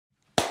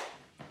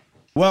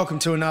Welcome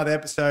to another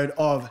episode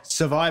of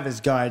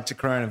Survivor's Guide to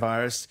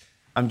Coronavirus.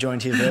 I'm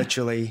joined here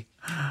virtually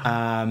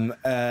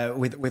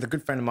with a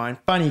good friend of mine,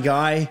 funny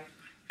guy,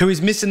 who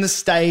is missing the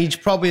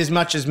stage probably as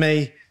much as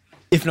me,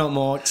 if not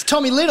more. It's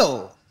Tommy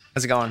Little.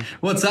 How's it going?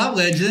 What's up,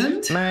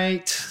 legend?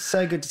 Mate,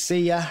 so good to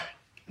see ya.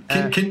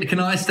 Can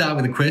I start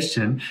with a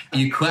question?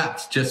 You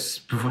clapped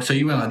just before, so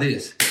you went like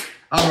this.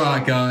 All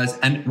right, guys.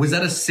 And was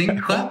that a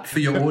sync clap for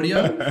your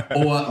audio?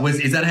 Or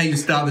is that how you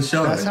start the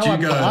show? That's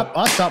how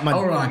I start my...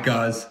 All right,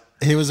 guys.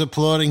 He was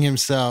applauding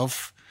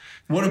himself.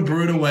 What a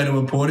brutal way to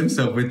applaud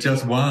himself with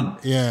just one.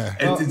 Yeah.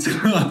 It's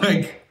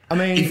like, I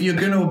mean, if you're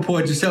going to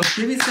applaud yourself,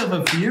 give yourself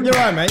a few. You're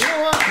right, mate. You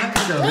know what?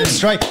 That's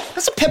straight.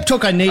 That's a pep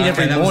talk I need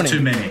every morning. Was too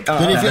many.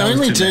 But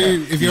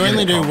if you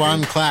only do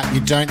one clap,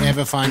 you don't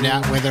ever find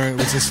out whether it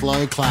was a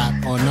slow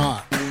clap or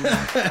not.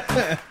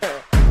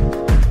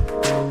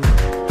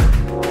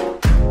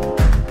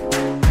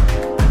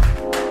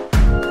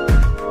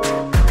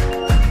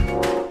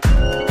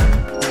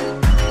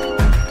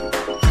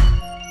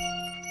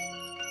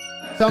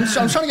 So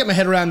I'm trying to get my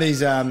head around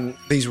these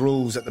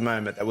rules at the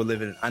moment that we're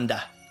living under.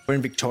 We're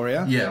in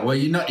Victoria. Yeah, well,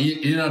 you're not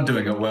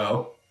doing it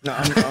well. No,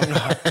 I'm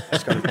not.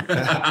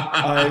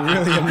 I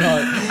really am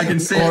not. I can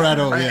see. Or at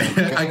all,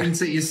 yeah. I can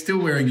see you're still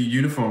wearing a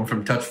uniform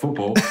from touch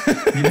football. I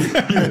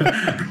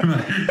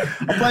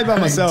play by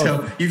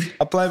myself.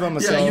 I play by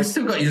myself. Yeah,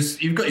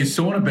 you've got your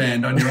sauna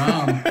band on your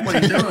arm. What are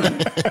you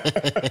doing?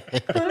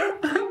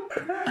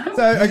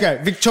 So, okay,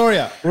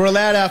 Victoria, we're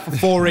allowed out for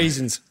 4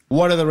 reasons.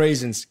 What are the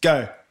reasons?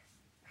 Go.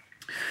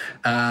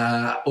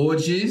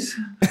 Orgies,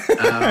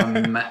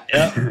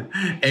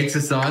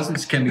 exercise,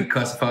 which can be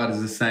classified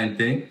as the same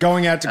thing.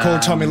 Going out to call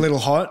Tommy Little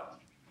hot.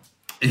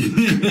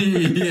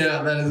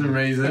 Yeah, that is a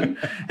reason.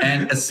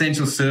 And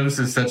essential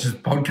services such as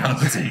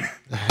podcasting.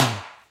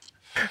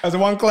 That's a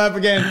one clap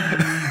again.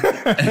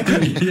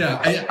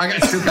 Yeah, I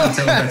still can't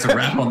tell if that's a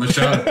wrap on the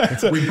show.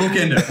 We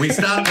bookend it. We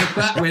start with a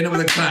clap, we end it with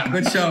a clap.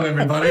 Good show,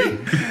 everybody.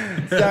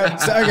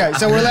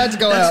 So we're allowed to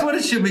go out. That's what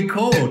it should be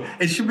called.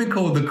 It should be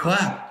called the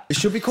clap. It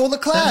should be called the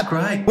clap. That's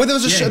great. Well, there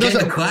was a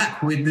the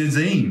clap with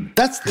Nazim.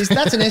 That's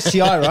an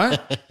STI, right?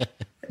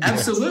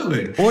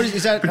 Absolutely. Or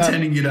is that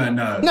pretending you don't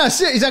know? No, is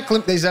that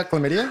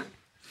chlamydia?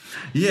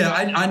 Yeah,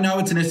 I know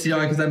it's an STI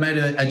because they made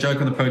a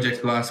joke on the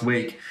project last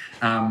week.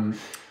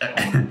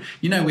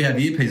 You know, we have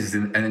earpieces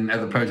in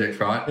the project,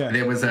 right? Yeah.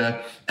 There was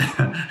a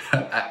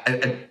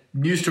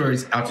news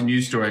stories after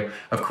news story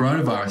of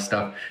coronavirus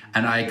stuff,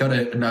 and I got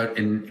a note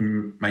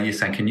in my ear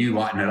saying, "Can you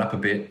lighten it up a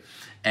bit?"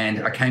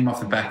 And I came off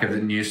the back of the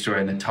news story,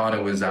 and the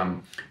title was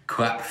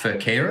 "Clap for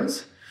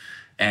Carers,"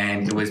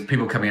 and it was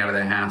people coming out of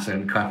their house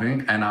and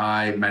clapping. And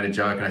I made a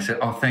joke, and I said,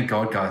 "Oh, thank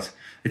God, guys!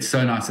 It's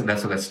so nice that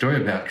that's what that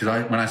story about."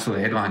 Because when I saw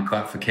the headline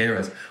 "Clap for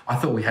Carers," I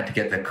thought we had to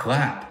get the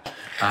clap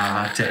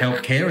to help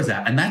carers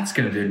out, and that's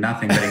going to do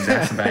nothing but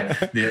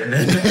exacerbate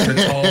the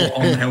toll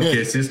on the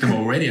healthcare system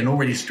already, an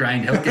already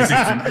strained healthcare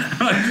system.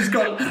 I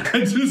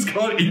just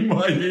got in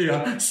my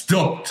ear.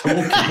 Stop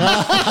talking.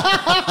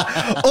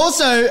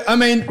 Also, I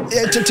mean,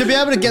 to be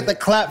able to get the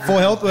clap for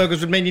health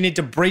workers would mean you need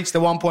to breach the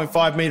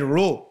 1.5 metre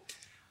rule.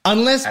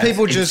 Unless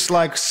people just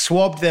like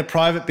swabbed their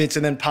private bits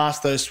and then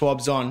passed those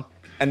swabs on,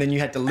 and then you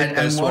had to lick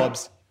those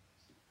swabs.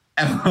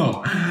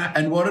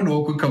 And what an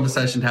awkward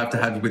conversation to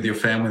have with your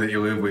family that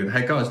you live with.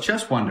 Hey, guys,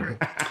 just wondering,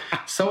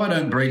 so I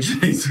don't breach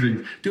these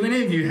things, do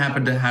any of you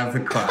happen to have the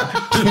clap?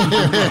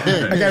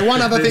 Okay,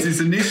 one other thing. There's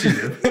this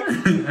initiative.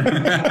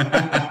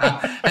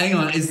 Hang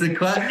on, is the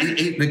clap...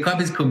 The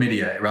clap is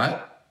chlamydia, right?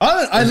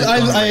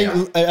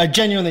 I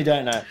genuinely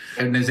don't know.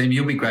 And Nazim,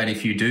 you'll be great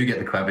if you do get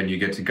the clap and you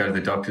get to go to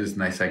the doctors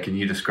and they say, "Can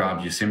you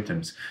describe your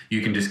symptoms?"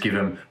 You can just give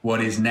them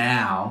what is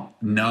now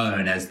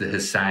known as the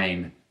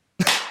Hussein.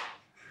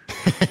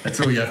 That's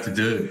all you have to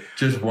do.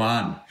 Just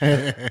one.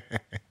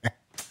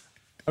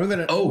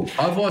 Oh,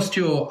 I've lost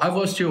your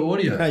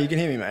audio. No, you can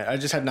hear me, mate. I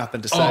just had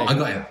nothing to say. Oh, I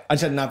got you. I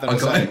just had nothing to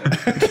say.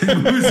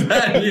 Was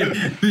that you?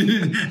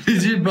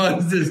 Did you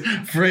both just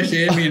fresh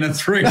air me in a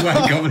 3-way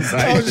conversation?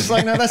 I was just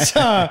like, no, that's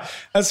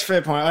a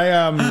fair point.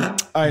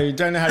 I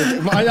don't know how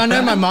to. I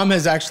know my mum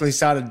has actually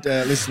started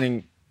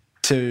listening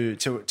to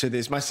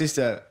this. My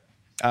sister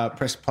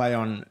pressed play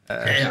on.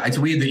 Yeah, it's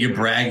weird that you're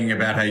bragging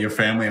about how your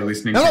family are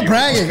listening. I'm not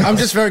bragging. I'm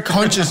just very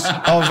conscious of.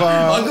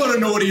 I've got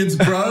an audience,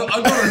 bro.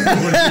 I've got an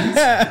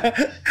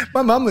audience.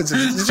 My mum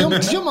listens.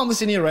 Does your mum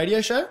listen to your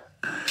radio show?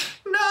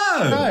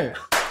 No.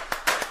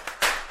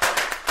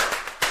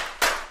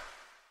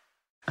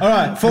 All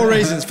right, 4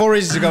 reasons. 4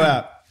 reasons to go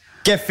out.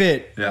 Get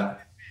fit. Yeah.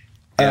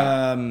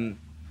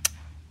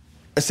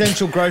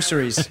 Essential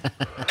groceries.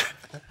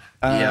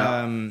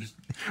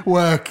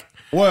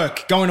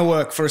 Work. Going to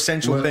work for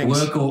essential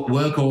things.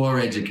 Work or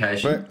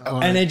education.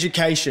 And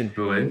education.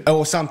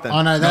 Or something.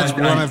 Oh, no, that's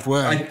one of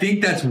work. I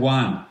think that's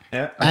one.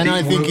 Yeah.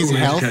 I think is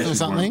health or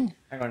something. One.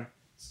 Hang on.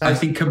 I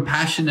think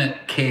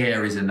compassionate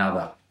care is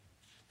another.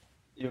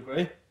 You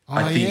agree?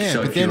 I think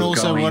so. But then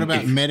also, what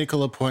about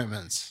medical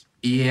appointments?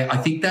 Yeah, I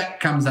think that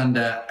comes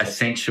under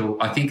essential.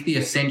 I think the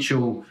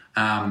essential,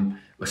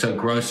 so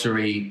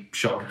grocery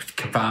shop,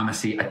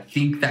 pharmacy, I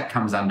think that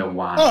comes under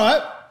one. All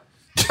right.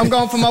 I'm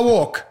going for my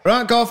walk,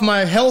 right? Going for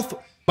my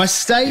my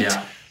state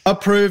Yeah.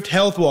 approved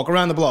health walk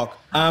around the block.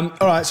 All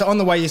right, so on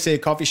the way you see a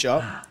coffee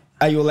shop,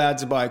 are you allowed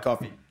to buy a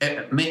coffee?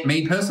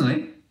 Me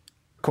personally,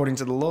 According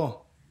to the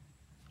law.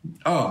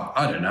 oh,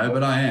 I don't know,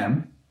 but I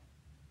am.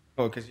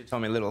 Oh, because you're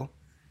Tommy Little.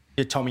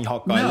 You're Tommy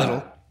Hot Guy No.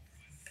 Little.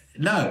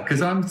 No,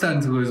 because I'm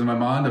starting to lose my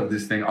mind of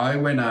this thing. I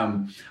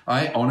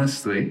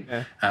honestly,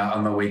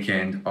 on the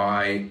weekend,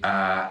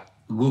 I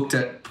looked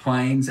at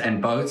planes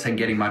and boats and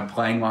getting my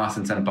plane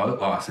license and boat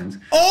license.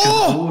 'Cause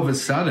all of a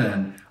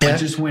sudden, I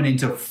just went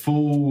into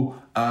full,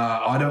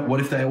 what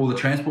if all the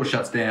transport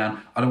shuts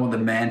down? I don't want the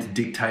man to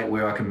dictate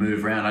where I can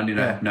move around. I need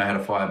to know how to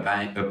fly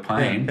a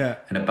plane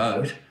and a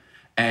boat.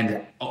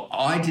 And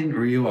I didn't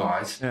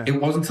realise,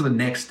 it wasn't until the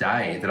next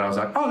day that I was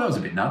like, oh, that was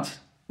a bit nuts.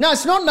 No,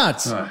 it's not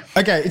nuts. Right.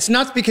 Okay, it's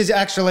nuts because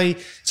actually,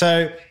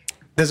 so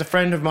there's a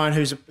friend of mine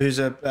who's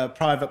a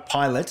private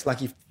pilot, like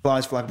he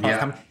flies for like a private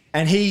company,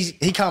 and he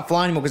can't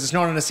fly anymore because it's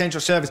not an essential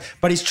service.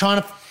 But he's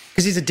trying to,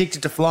 because he's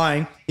addicted to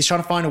flying, he's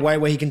trying to find a way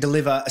where he can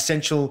deliver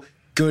essential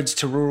goods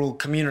to rural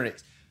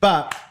communities.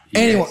 But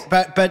anyway,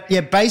 but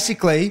yeah,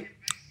 basically,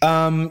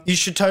 you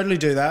should totally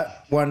do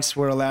that once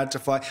we're allowed to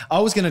fly. I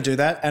was going to do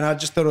that, and I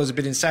just thought it was a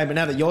bit insane. But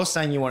now that you're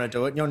saying you want to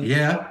do it,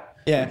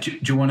 Yeah. Do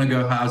you want to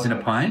go house in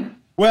a plane?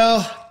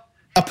 Well,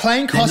 a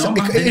plane costs.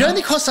 They're It not-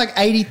 only costs like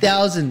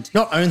 80,000.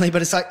 Not only,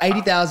 but it's like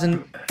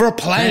 80,000 for a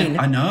plane.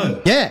 I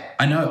know. Yeah.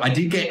 I know. I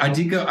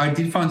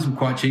did find some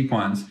quite cheap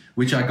ones,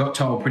 which I got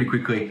told pretty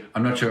quickly.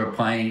 I'm not sure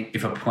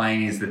if a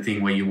plane is the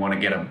thing where you want to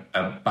get a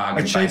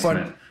bargain A cheap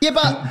basement. one. Yeah,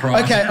 but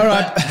price. okay, all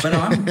right. But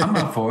I'm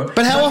up for it.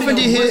 But how I often think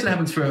do you the hear- worst that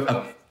happens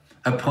for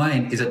a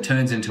plane is it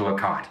turns into a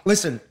kite.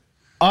 Listen,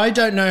 I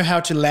don't know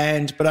how to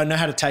land, but I know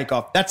how to take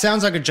off. That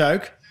sounds like a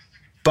joke,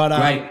 but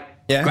Great.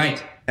 yeah,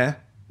 Great. yeah.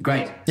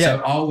 Great. Yeah.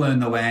 So I'll learn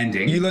the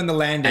landing. You learn the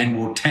landing, and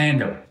we'll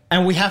tandem.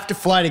 and we have to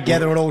fly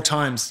together at all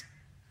times.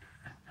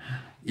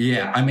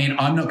 Yeah, I mean,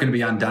 I'm not going to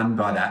be undone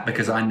by that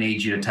because I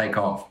need you to take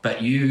off.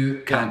 But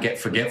you can't get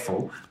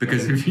forgetful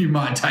because if you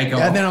might take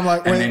off And then I'm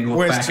like, and then look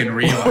where's back and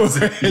realise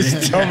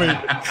where's Tommy?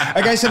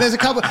 Okay, so there's a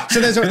couple. So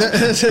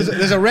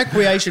there's a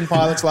recreation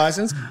pilot's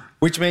license,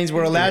 which means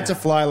we're allowed to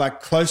fly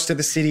like close to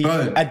the city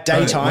at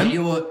daytime.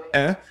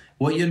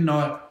 What you're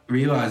not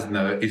realising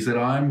though is that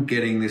I'm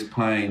getting this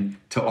plane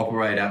to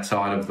operate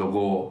outside of the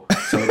law,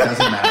 so it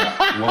doesn't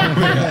matter what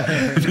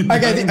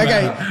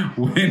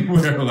when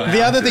we're allowed.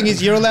 The other thing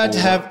is you're allowed to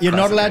or have. You're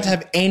not allowed to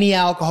classification. have any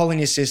alcohol in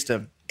your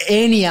system.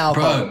 Any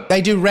alcohol. Bro.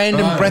 They do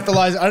random Bro.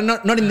 breathalyzer.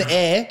 Not in the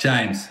air.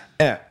 James.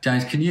 Yeah.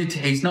 James, can you?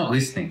 He's not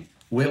listening.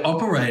 We're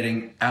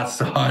operating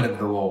outside of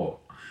the law.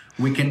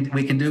 We can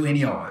do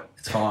any of it.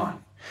 It's fine.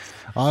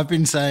 I've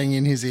been saying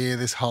in his ear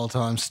this whole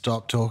time,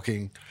 stop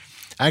talking.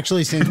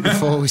 Actually, since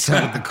before we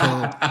started the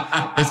call,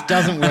 it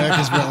doesn't work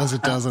as well as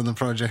it does on the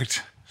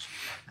project.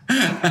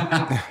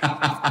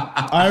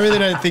 I really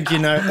don't think you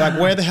know. Like,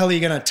 where the hell are you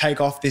going to take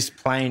off this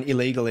plane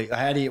illegally?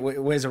 How do you?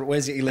 Where's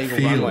the illegal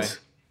runway?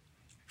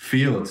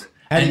 Fields.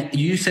 How do And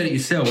you said it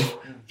yourself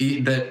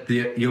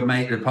that your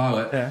mate, the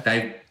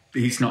pilot,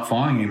 he's not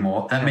flying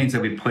anymore. That means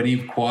there'll be plenty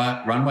of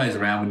quiet runways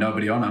around with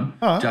nobody on them.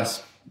 Oh.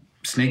 Just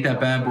sneak that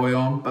bad boy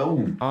on.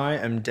 Boom. I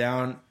am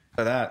down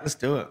for that. Let's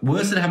do it.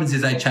 Worst that happens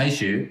is they chase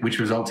you, which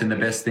results in the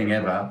best thing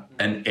ever,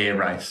 an air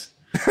race.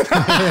 With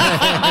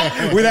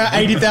our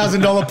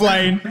 $80,000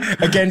 plane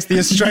against the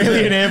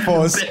Australian Air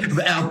Force.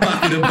 Our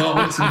bucket of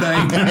bullets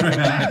and things.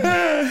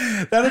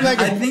 That'll make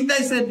I it. think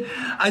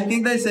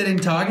they said in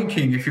Tiger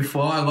King, if you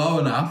fly low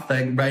enough,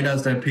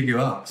 radars don't pick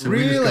you up. So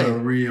we just got to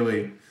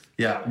really.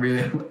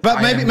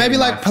 But maybe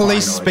like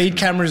police speed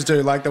cameras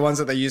do, like the ones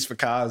that they use for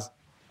cars.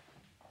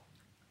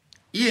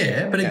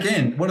 Yeah, but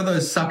again, what are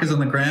those suckers on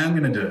the ground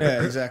going to do?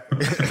 Yeah,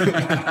 exactly.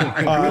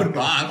 Good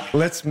luck.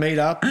 Let's meet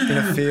up in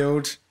a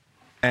field,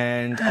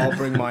 and I'll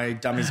bring my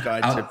Dummy's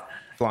Guide to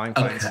Flying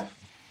Planes.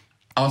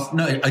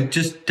 Okay.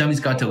 Just Dummy's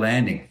Guide to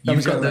Landing. You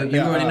Dummy's Guide to-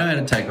 already know how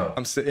to take off.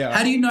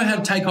 How do you know how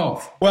to take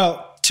off?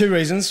 Well, two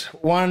reasons.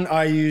 One,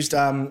 I used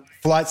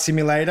Flight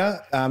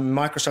Simulator,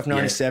 Microsoft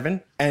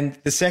 97. And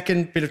the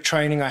second bit of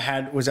training I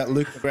had was at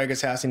Luke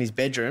McGregor's house in his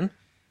bedroom.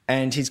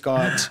 And he's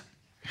got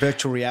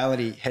virtual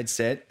reality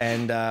headset.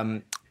 And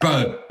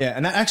Bro. yeah,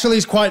 and that actually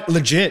is quite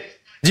legit.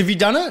 Have you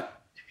done it?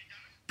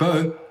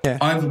 Bro, Yeah.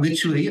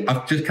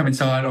 I've just come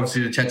inside,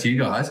 obviously, to chat to you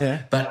guys,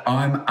 but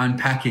I'm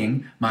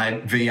unpacking my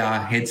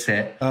VR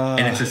headset, and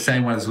it's the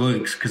same one as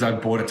Luke's because I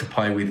bought it to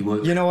play with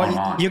Luke. You know what?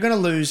 Online. You're going to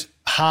lose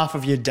half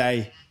of your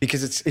day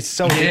because it's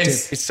so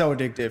addictive. It's so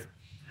addictive.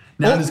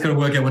 Now I'm just got to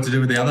work out what to do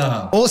with the other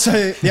half.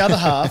 Also, the other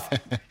half,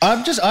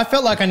 I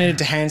felt like I needed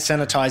to hand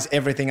sanitize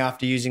everything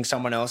after using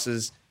someone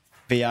else's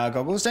VR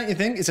goggles. Don't you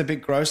think? It's a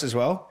bit gross as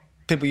well.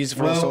 People use it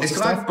for all sorts it's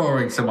of like stuff.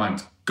 borrowing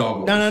someone's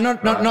goggles. No,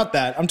 not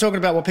that. I'm talking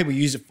about what people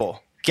use it for.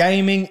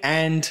 Gaming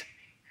and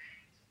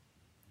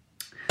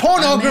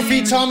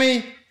pornography,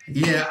 Tommy.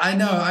 Yeah, I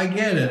know. I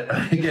get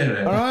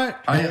it. All right.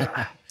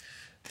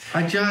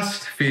 I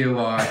just feel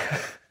like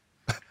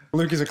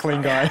Luke is a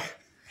clean guy.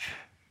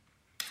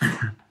 I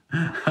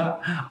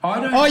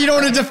don't. Oh, you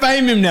don't want to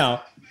defame him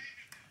now.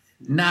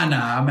 Nah,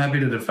 I'm happy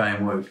to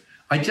defame Luke.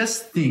 I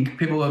just think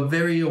people are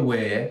very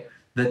aware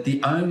that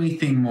the only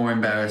thing more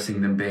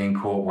embarrassing than being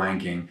caught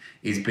wanking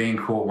is being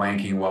caught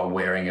wanking while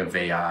wearing a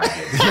VR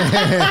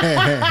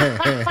headset.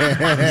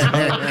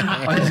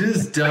 I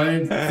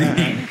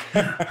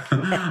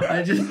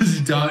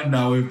just don't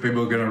know if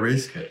people are going to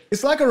risk it.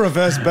 It's like a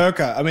reverse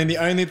burqa. I mean, the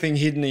only thing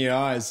hidden are your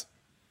eyes.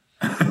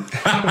 If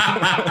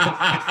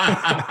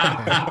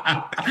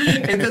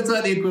that's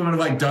like the equivalent of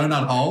like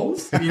donut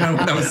holes, you know,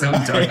 when they were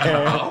selling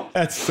donut holes.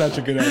 That's such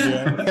a good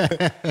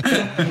idea.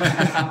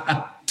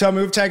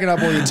 Tommy, we've taken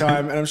up all your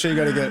time, and I'm sure you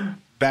got to get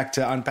back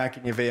to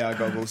unpacking your VR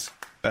goggles.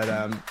 But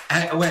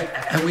wait,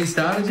 have we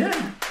started yet?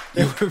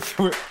 We're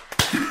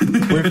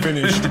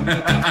finished.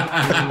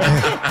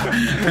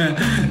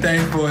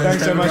 Thanks, boys.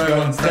 Thanks so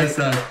much, Stay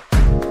safe.